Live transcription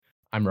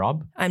I'm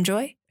Rob. I'm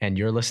Joy. And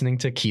you're listening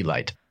to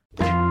Keylight.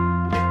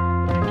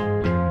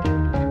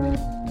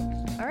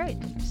 All right,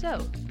 so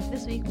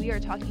this week we are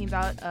talking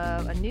about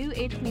a new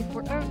A24,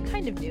 or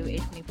kind of new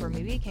A24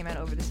 movie. It came out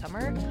over the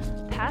summer,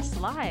 Past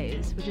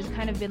Lives, which has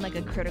kind of been like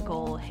a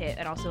critical hit,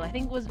 and also I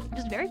think was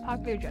just very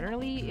popular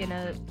generally in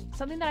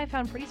something that I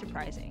found pretty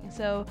surprising.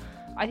 So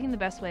I think the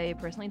best way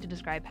personally to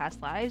describe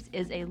Past Lives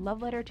is a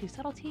love letter to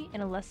subtlety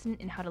and a lesson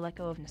in how to let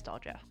go of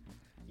nostalgia.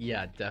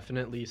 Yeah,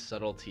 definitely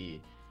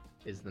subtlety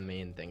is the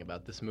main thing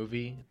about this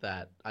movie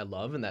that I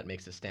love and that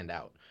makes it stand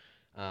out.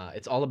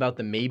 It's all about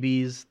the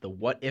maybes, the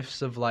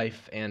what-ifs of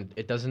life, and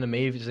it does an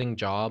amazing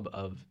job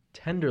of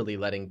tenderly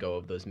letting go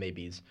of those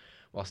maybes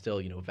while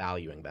still,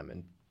 valuing them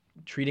and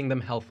treating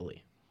them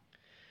healthily.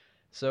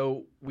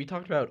 So we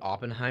talked about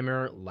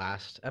Oppenheimer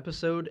last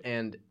episode,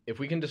 and if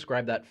we can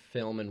describe that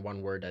film in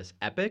one word as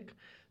epic,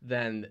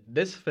 then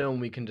this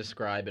film we can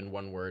describe in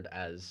one word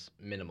as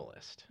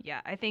minimalist. Yeah,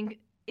 I think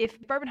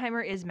if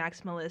Barbenheimer is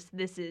maximalist,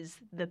 this is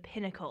the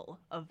pinnacle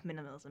of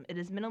minimalism. It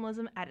is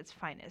minimalism at its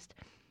finest.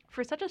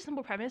 For such a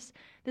simple premise,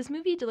 this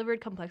movie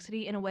delivered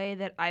complexity in a way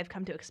that I've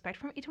come to expect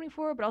from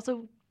A24, but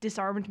also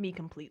disarmed me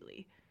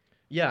completely.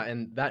 Yeah,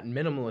 and that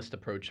minimalist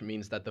approach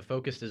means that the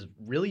focus is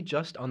really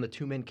just on the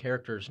two main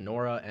characters,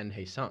 Nora and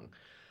Hae-sung,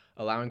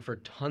 allowing for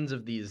tons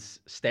of these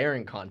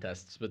staring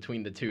contests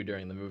between the two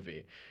during the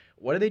movie.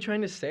 What are they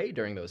trying to say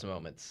during those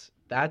moments?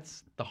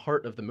 That's the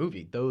heart of the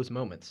movie, those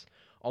moments.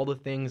 All the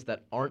things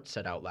that aren't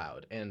said out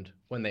loud, and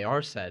when they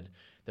are said,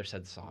 they're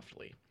said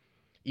softly.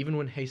 Even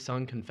when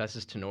Hae-sung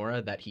confesses to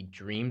Nora that he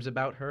dreams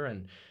about her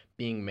and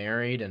being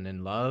married and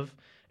in love,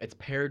 it's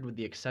paired with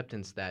the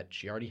acceptance that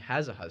she already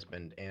has a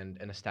husband and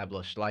an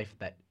established life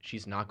that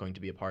she's not going to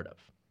be a part of.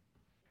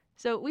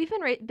 So we've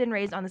been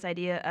raised on this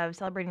idea of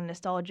celebrating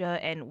nostalgia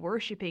and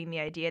worshiping the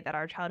idea that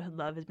our childhood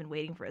love has been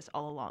waiting for us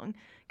all along.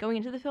 Going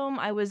into the film,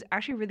 I was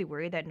actually really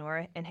worried that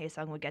Nora and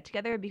Hae-sung would get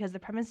together because the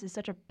premise is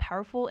such a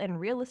powerful and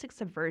realistic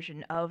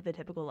subversion of the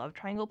typical love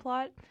triangle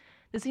plot.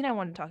 The scene I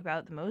wanted to talk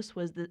about the most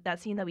was that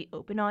scene that we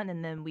open on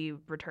and then we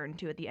return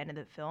to at the end of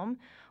the film,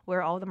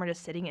 where all of them are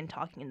just sitting and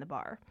talking in the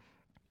bar.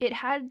 It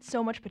had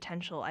so much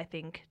potential, I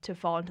think, to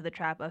fall into the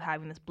trap of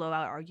having this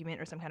blowout argument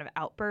or some kind of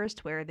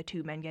outburst where the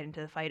two men get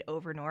into the fight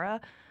over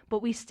Nora,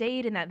 but we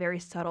stayed in that very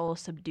subtle,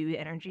 subdued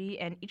energy,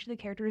 and each of the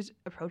characters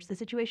approached the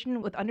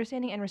situation with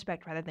understanding and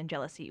respect rather than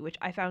jealousy, which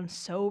I found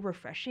so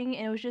refreshing,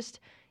 and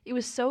it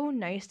was so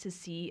nice to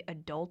see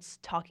adults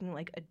talking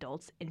like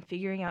adults and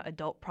figuring out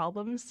adult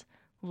problems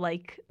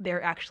like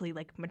they're actually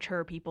like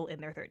mature people in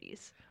their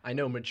 30s. I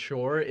know,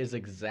 mature is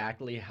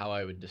exactly how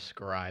I would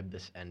describe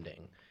this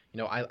ending.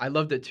 I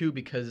loved it too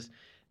because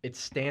it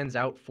stands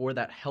out for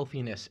that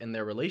healthiness in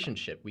their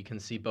relationship. We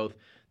can see both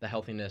the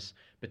healthiness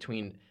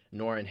between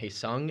Nora and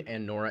Hae-sung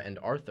and Nora and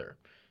Arthur.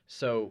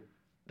 So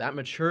that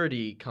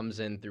maturity comes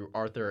in through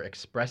Arthur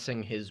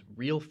expressing his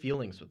real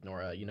feelings with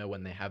Nora,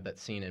 when they have that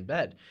scene in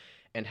bed,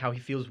 and how he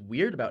feels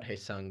weird about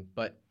Hae-sung,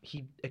 but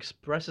he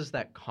expresses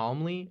that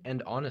calmly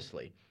and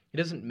honestly. He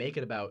doesn't make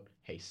it about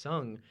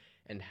Hae-sung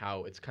and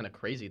how it's kind of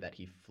crazy that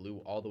he flew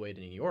all the way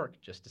to New York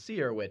just to see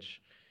her,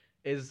 which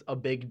is a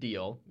big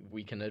deal.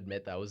 We can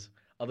admit that was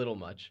a little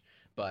much.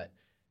 But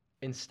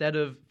instead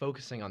of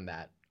focusing on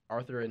that,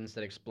 Arthur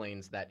instead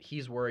explains that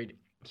he's worried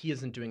he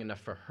isn't doing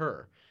enough for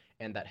her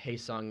and that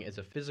Hae-sung is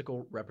a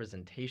physical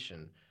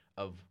representation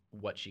of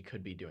what she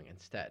could be doing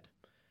instead.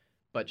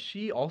 But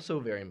she also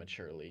very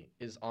maturely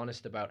is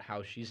honest about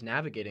how she's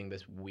navigating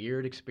this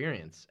weird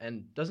experience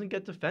and doesn't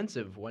get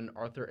defensive when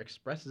Arthur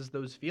expresses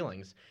those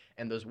feelings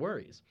and those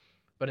worries,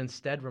 but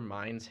instead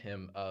reminds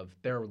him of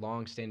their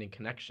long-standing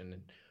connection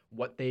and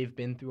what they've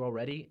been through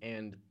already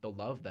and the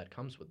love that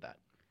comes with that.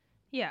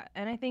 Yeah,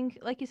 and I think,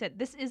 like you said,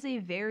 this is a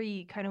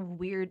very kind of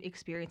weird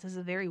experience. This is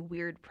a very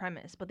weird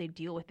premise, but they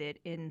deal with it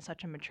in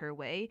such a mature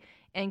way.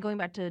 And going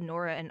back to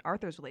Nora and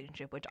Arthur's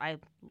relationship, which I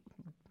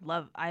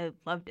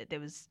loved it. It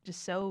was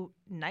just so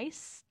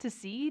nice to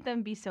see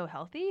them be so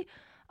healthy.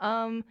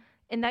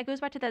 And that goes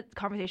back to that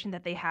conversation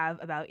that they have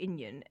about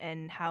Inyon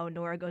and how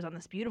Nora goes on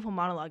this beautiful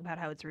monologue about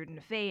how it's rooted in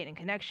fate and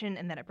connection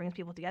and that it brings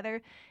people together.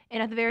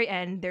 And at the very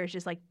end, there's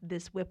just like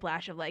this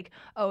whiplash of like,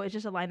 oh, it's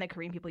just a line that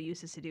Korean people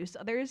use to seduce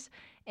others.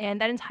 And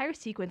that entire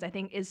sequence, I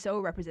think, is so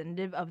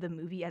representative of the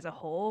movie as a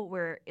whole,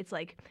 where it's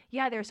like,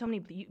 yeah, there are so many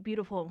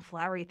beautiful and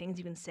flowery things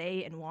you can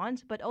say and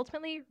want, but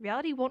ultimately,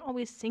 reality won't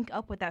always sync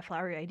up with that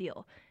flowery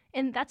ideal.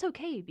 And that's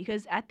okay,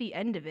 because at the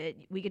end of it,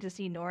 we get to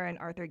see Nora and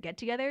Arthur get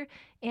together,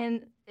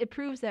 and it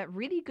proves that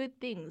really good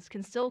things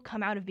can still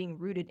come out of being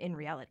rooted in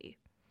reality.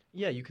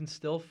 Yeah, you can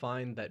still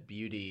find that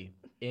beauty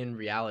in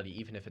reality,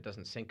 even if it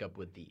doesn't sync up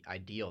with the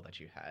ideal that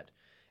you had.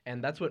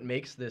 And that's what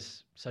makes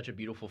this such a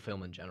beautiful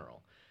film in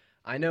general.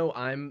 I know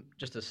I'm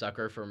just a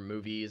sucker for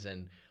movies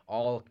and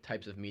all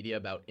types of media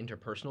about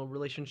interpersonal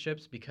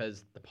relationships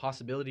because the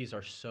possibilities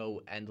are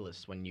so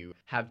endless when you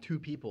have two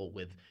people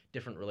with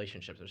different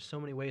relationships. There's so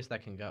many ways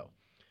that can go.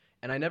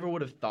 And I never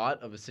would have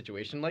thought of a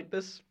situation like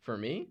this for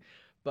me,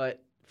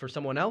 but for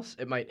someone else,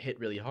 it might hit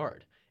really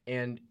hard.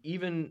 And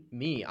even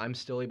me, I'm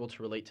still able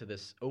to relate to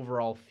this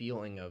overall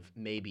feeling of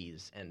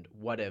maybes and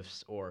what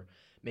ifs, or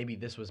maybe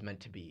this was meant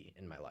to be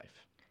in my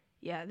life.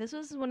 Yeah, this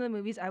was one of the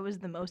movies I was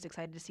the most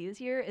excited to see this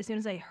year. As soon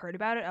as I heard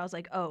about it, I was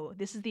like, oh,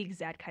 this is the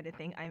exact kind of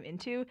thing I'm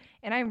into.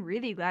 And I'm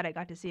really glad I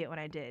got to see it when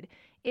I did.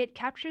 It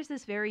captures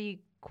this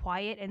very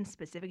quiet and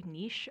specific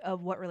niche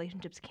of what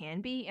relationships can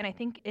be. And I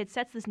think it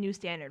sets this new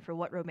standard for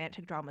what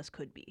romantic dramas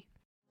could be.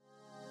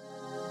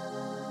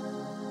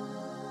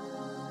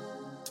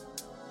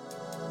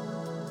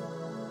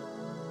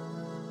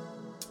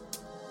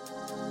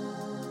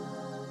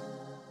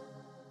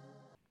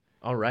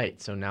 All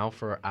right, so now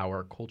for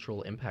our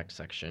cultural impact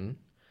section.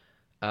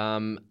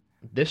 Um,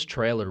 this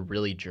trailer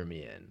really drew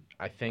me in.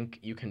 I think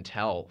you can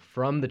tell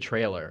from the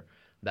trailer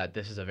that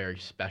this is a very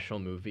special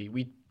movie.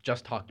 We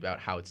just talked about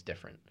how it's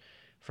different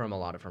from a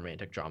lot of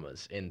romantic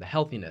dramas in the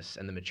healthiness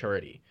and the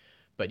maturity,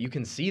 but you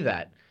can see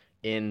that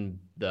in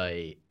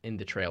the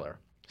trailer.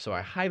 So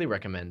I highly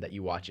recommend that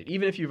you watch it,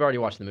 even if you've already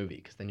watched the movie,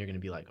 because then you're going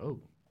to be like, oh,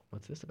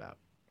 what's this about?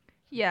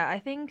 Yeah, I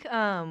think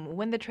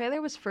when the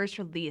trailer was first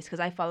released, because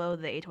I follow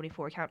the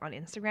A24 account on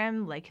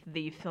Instagram, like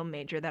the film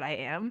major that I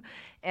am,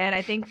 and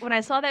I think when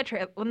I saw that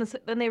when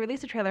they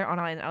released the trailer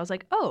online, I was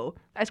like, oh,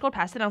 I scrolled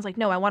past it and I was like,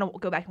 no, I want to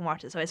go back and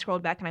watch it. So I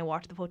scrolled back and I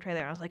watched the full trailer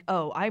and I was like,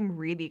 oh, I'm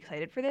really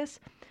excited for this,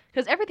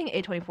 because everything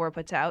A24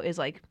 puts out is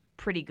like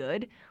pretty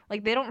good.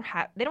 Like they don't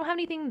have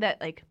anything that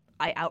like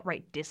I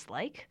outright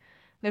dislike.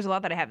 There's a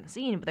lot that I haven't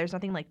seen, but there's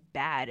nothing like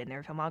bad in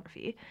their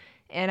filmography,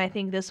 and I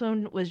think this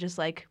one was just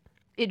like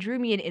it drew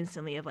me in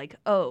instantly of like,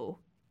 oh,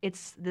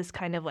 it's this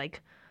kind of like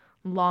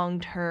long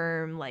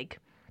term, like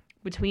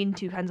between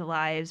two kinds of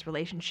lives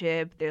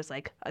relationship. There's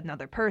like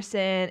another person,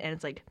 and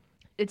it's like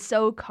it's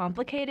so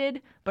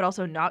complicated, but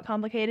also not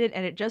complicated,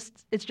 and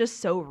it's just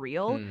so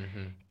real.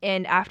 Mm-hmm.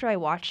 And after I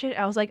watched it,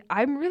 I was like,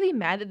 I'm really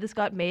mad that this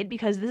got made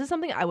because this is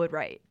something I would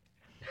write.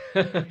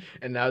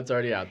 And now it's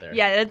already out there.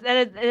 Yeah,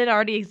 it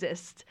already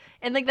exists.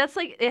 And like that's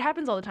like it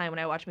happens all the time when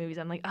I watch movies.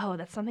 I'm like, oh,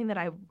 that's something that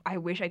I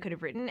wish I could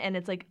have written, and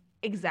it's like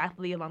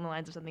exactly along the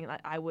lines of something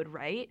that I would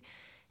write.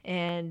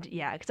 And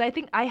yeah, because I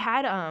think I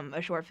had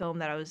a short film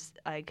that I was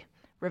like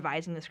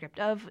revising the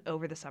script of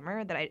over the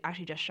summer that I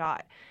actually just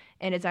shot,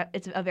 and it's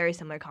a very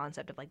similar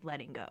concept of like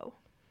letting go.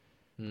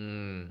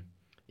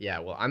 Yeah,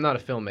 well, I'm not a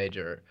film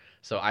major,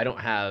 so I don't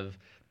have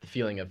the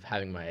feeling of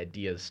having my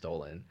ideas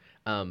stolen.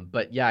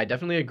 But yeah, I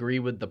definitely agree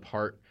with the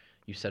part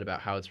you said about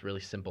how it's really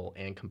simple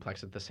and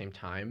complex at the same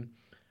time.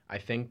 I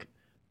think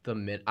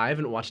I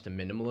haven't watched a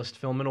minimalist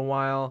film in a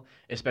while,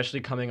 especially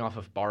coming off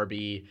of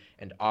Barbie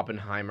and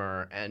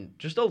Oppenheimer and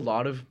just a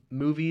lot of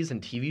movies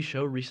and TV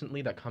show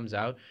recently that comes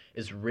out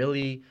is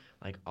really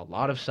like a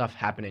lot of stuff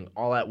happening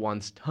all at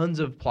once, tons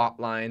of plot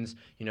lines.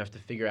 You have to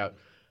figure out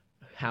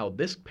how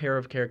this pair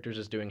of characters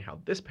is doing, how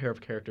this pair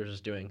of characters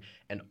is doing,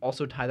 and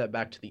also tie that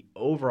back to the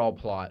overall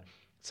plot.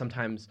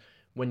 Sometimes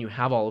when you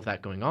have all of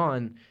that going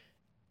on,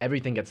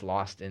 everything gets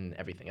lost in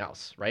everything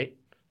else, right?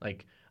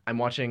 Like, I'm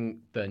watching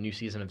the new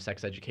season of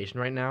Sex Education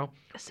right now.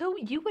 So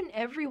you and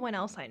everyone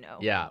else I know.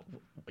 Yeah.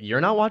 You're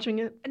not watching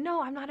it?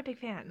 No, I'm not a big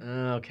fan.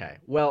 Okay.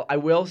 Well, I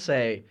will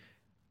say,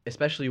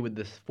 especially with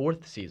this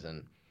fourth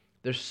season,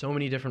 there's so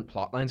many different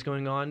plot lines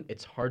going on,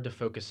 it's hard to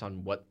focus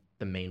on what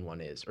the main one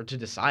is, or to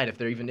decide if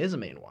there even is a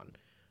main one.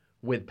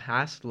 With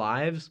past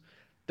lives,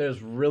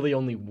 there's really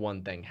only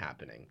one thing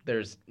happening.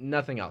 There's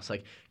nothing else.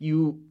 Like,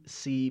 you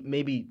see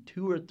maybe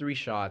 2 or 3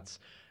 shots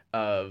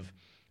of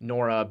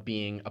Nora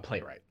being a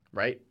playwright,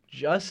 right?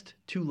 Just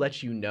to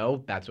let you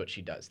know that's what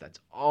she does. That's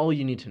all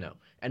you need to know.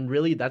 And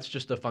really, that's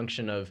just a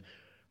function of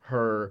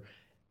her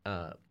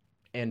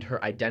and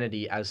her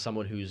identity as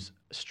someone who's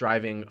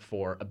striving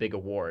for a big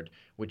award,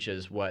 which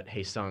is what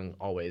Hae-sung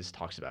always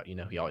talks about.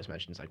 He always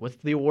mentions, like, what's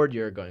the award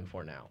you're going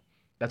for now?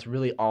 That's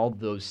really all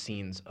those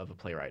scenes of a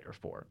playwright are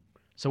for.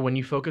 So when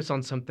you focus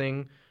on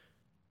something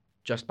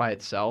just by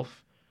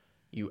itself,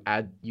 you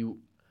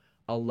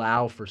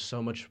allow for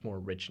so much more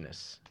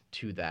richness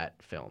to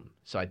that film.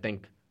 So I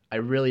think I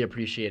really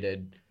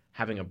appreciated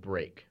having a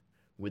break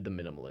with the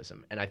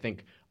minimalism. And I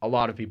think a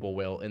lot of people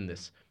will in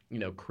this,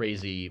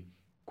 crazy,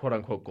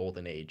 quote-unquote,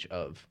 golden age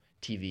of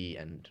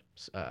TV and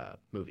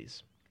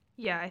movies.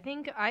 Yeah, I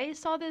think I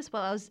saw this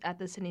while I was at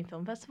the Sydney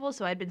Film Festival,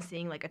 so I'd been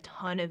seeing like a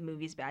ton of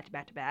movies back to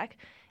back to back,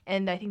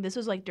 and I think this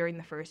was like during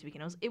the first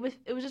weekend. It was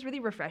just really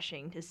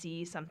refreshing to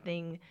see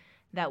something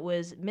that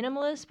was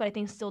minimalist, but I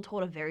think still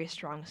told a very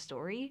strong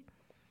story,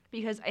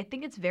 because I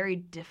think it's very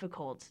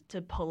difficult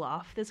to pull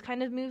off this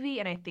kind of movie,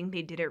 and I think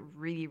they did it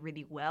really,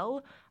 really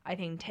well. I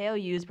think Tae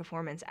Yu's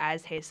performance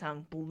as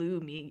Hae-sung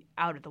blew me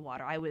out of the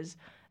water. I was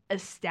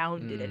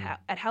astounded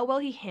at how well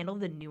he handled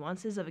the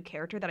nuances of a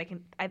character that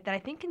I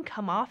think can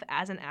come off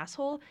as an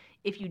asshole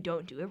if you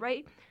don't do it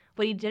right.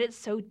 But he did it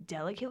so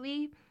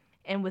delicately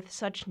and with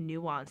such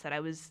nuance that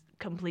I was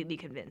completely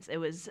convinced. It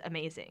was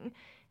amazing.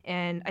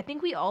 And I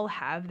think we all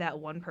have that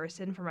one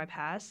person from our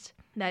past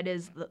that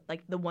is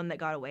the one that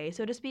got away,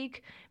 so to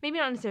speak. Maybe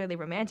not necessarily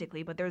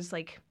romantically, but there's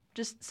like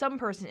just some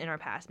person in our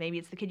past. Maybe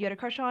it's the kid you had a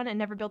crush on and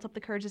never built up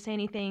the courage to say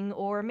anything,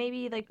 or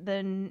maybe like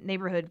the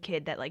neighborhood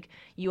kid that like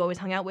you always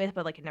hung out with,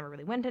 but like it never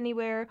really went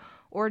anywhere,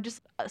 or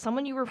just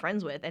someone you were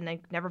friends with and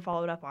like never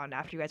followed up on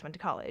after you guys went to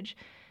college.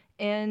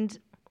 And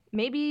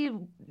maybe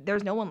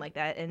there's no one like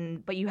that,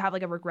 but you have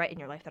like a regret in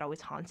your life that always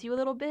haunts you a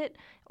little bit,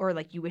 or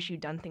like you wish you'd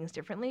done things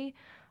differently.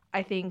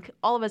 I think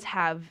all of us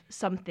have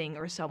something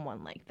or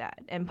someone like that.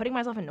 And putting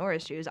myself in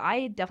Nora's shoes,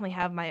 I definitely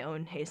have my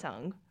own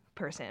Haesung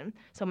person,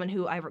 someone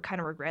who I kind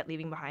of regret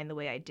leaving behind the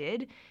way I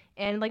did.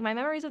 And like my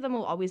memories of them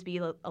will always be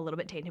a little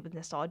bit tainted with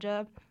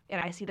nostalgia,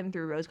 and I see them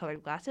through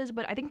rose-colored glasses,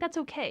 but I think that's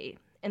okay.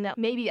 And that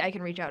maybe I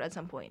can reach out at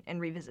some point and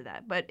revisit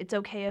that. But it's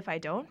okay if I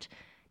don't,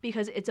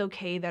 because it's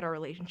okay that our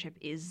relationship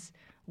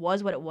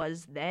was what it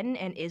was then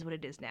and is what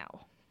it is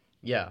now.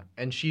 Yeah,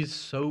 and she's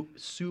so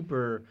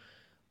super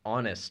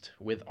honest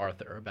with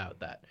Arthur about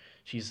that.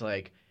 She's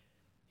like,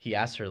 he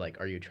asks her, like,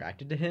 are you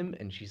attracted to him?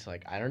 And she's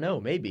like, I don't know,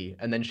 maybe.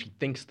 And then she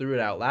thinks through it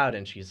out loud,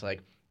 and she's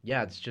like,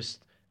 yeah, it's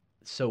just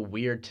so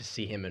weird to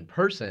see him in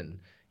person.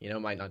 You know,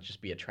 it might not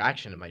just be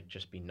attraction, it might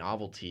just be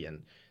novelty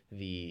and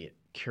the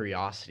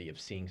curiosity of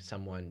seeing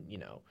someone, you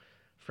know,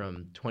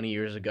 from 20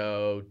 years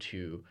ago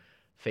to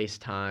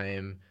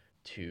FaceTime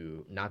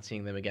to not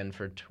seeing them again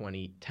for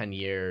 10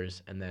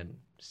 years and then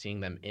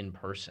seeing them in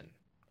person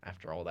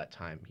after all that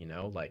time, you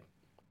know? Like,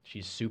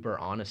 she's super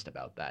honest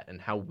about that and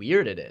how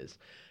weird it is.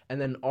 And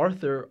then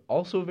Arthur,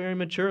 also very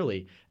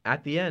maturely,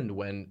 at the end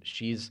when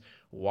she's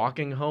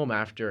walking home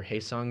after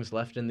Haesung's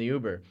left in the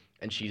Uber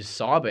and she's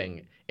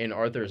sobbing in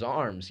Arthur's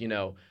arms, you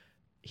know,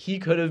 he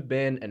could have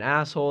been an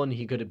asshole and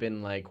he could have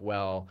been like,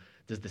 well,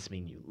 does this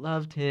mean you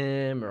loved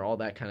him or all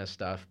that kind of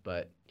stuff?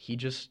 But he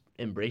just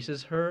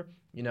embraces her,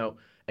 you know,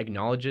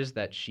 acknowledges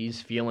that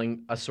she's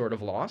feeling a sort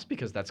of loss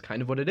because that's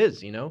kind of what it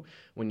is, you know,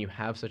 when you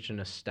have such a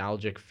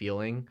nostalgic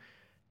feeling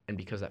and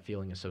because that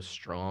feeling is so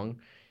strong,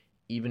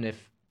 even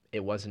if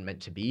it wasn't meant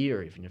to be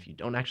or even if you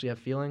don't actually have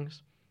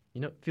feelings,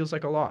 you know, it feels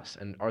like a loss.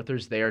 And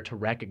Arthur's there to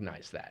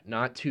recognize that,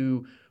 not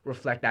to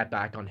reflect that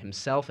back on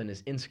himself and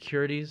his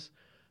insecurities,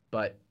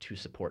 but to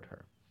support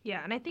her.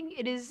 Yeah, and I think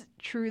it is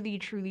truly,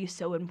 truly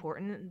so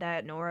important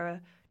that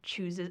Nora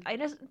chooses,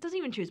 doesn't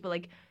even choose, but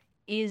like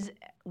is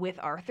with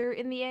Arthur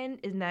in the end,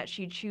 in that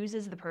she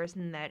chooses the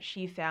person that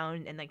she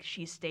found and like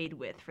she stayed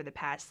with for the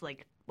past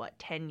like,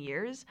 10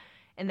 years,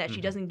 and that she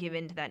doesn't give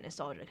in to that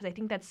nostalgia. Because I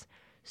think that's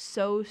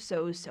so,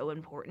 so, so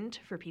important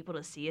for people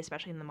to see,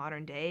 especially in the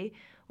modern day,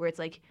 where it's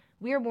like,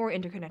 we are more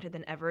interconnected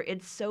than ever.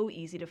 It's so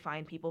easy to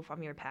find people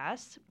from your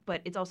past,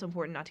 but it's also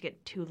important not to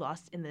get too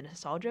lost in the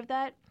nostalgia of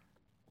that.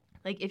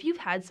 Like, if you've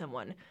had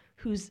someone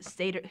who's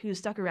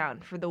stuck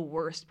around for the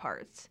worst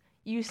parts,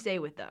 you stay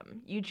with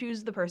them. You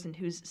choose the person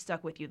who's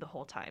stuck with you the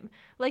whole time.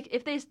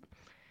 Like,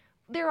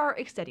 there are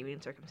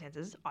extenuating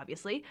circumstances,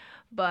 obviously,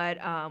 but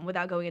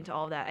without going into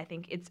all of that, I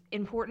think it's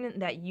important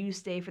that you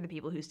stay for the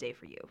people who stay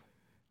for you.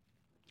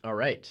 All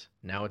right,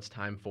 now it's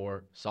time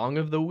for Song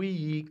of the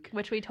Week.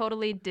 Which we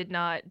totally did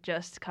not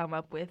just come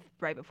up with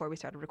right before we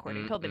started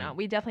recording. Totally not.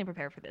 We definitely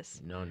prepared for this.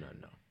 No.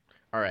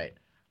 All right,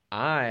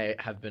 I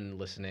have been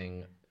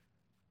listening,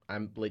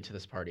 I'm late to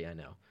this party, I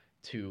know,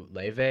 to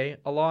Leve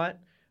a lot.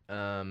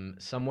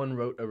 Someone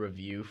wrote a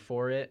review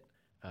for it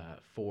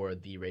for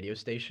the radio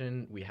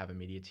station. We have a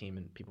media team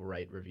and people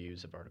write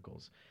reviews of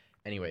articles.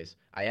 Anyways,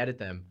 I added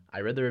them.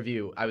 I read the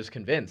review. I was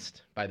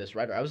convinced by this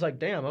writer. I was like,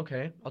 damn,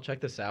 okay, I'll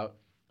check this out.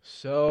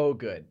 So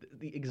good.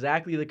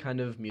 Exactly the kind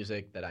of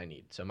music that I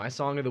need. So my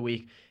song of the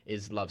week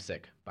is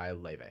Lovesick by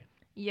Leve.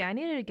 Yeah, I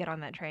needed to get on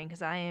that train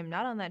because I am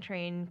not on that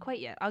train quite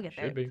yet. I'll get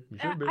there. Should be. You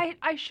should be.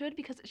 I should,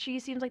 because she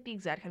seems like the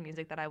exact kind of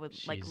music that I would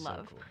love.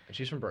 So cool. And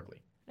she's from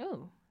Berkeley.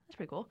 Oh, that's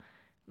pretty cool.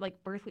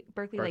 Like Berkeley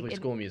Berkeley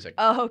School of Music.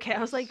 Oh, okay.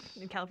 I was like,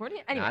 in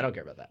California? Anyway. No, I don't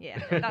care about that.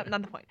 Yeah,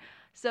 not the point.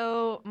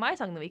 So my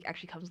song of the week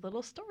actually comes with a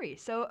little story.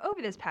 So over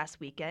this past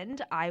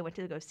weekend, I went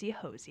to go see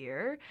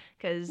Hozier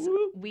because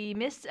we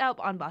missed out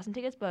on Boston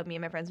tickets, but me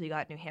and my friends, we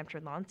got New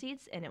Hampshire lawn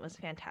seats, and it was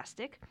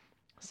fantastic.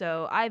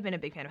 So I've been a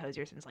big fan of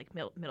Hozier since like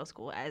middle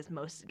school, as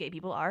most gay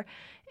people are.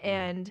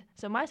 And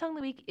so my song of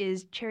the week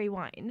is Cherry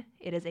Wine.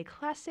 It is a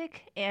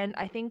classic, and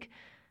I think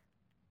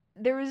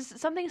there was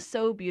something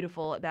so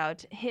beautiful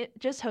about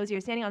just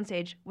Hozier standing on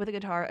stage with a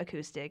guitar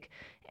acoustic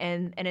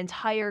and an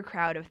entire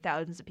crowd of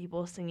thousands of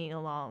people singing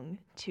along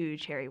to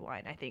Cherry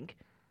Wine. I think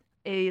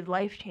a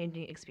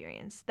life-changing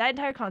experience. That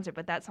entire concert,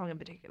 but that song in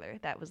particular,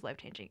 that was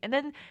life-changing. And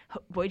then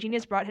Boy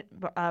Genius brought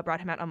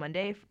him out on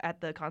Monday at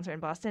the concert in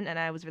Boston, and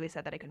I was really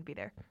sad that I couldn't be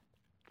there.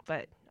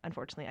 But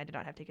unfortunately, I did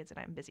not have tickets, and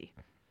I'm busy.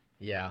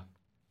 Yeah,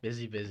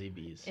 busy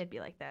bees. It'd be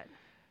like that.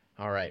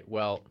 All right,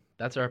 well,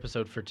 that's our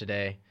episode for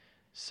today.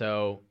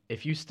 So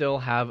if you still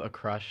have a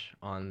crush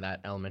on that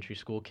elementary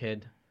school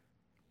kid,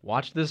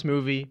 watch this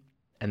movie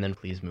and then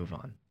please move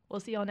on. We'll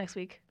see y'all next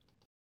week.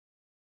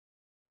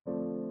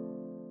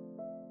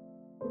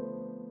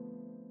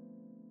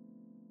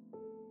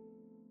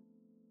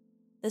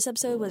 This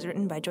episode was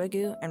written by Joy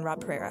Gu and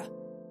Rob Pereira.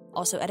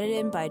 Also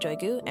edited by Joy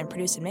Gu and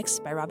produced and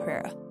mixed by Rob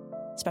Herrera.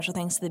 Special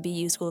thanks to the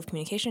BU School of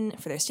Communication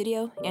for their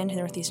studio and to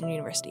Northeastern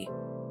University.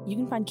 You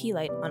can find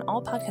Keylight on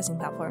all podcasting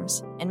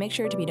platforms, and make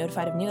sure to be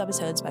notified of new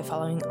episodes by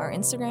following our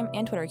Instagram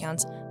and Twitter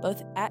accounts,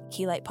 both at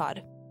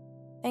KeylightPod.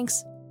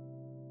 Thanks!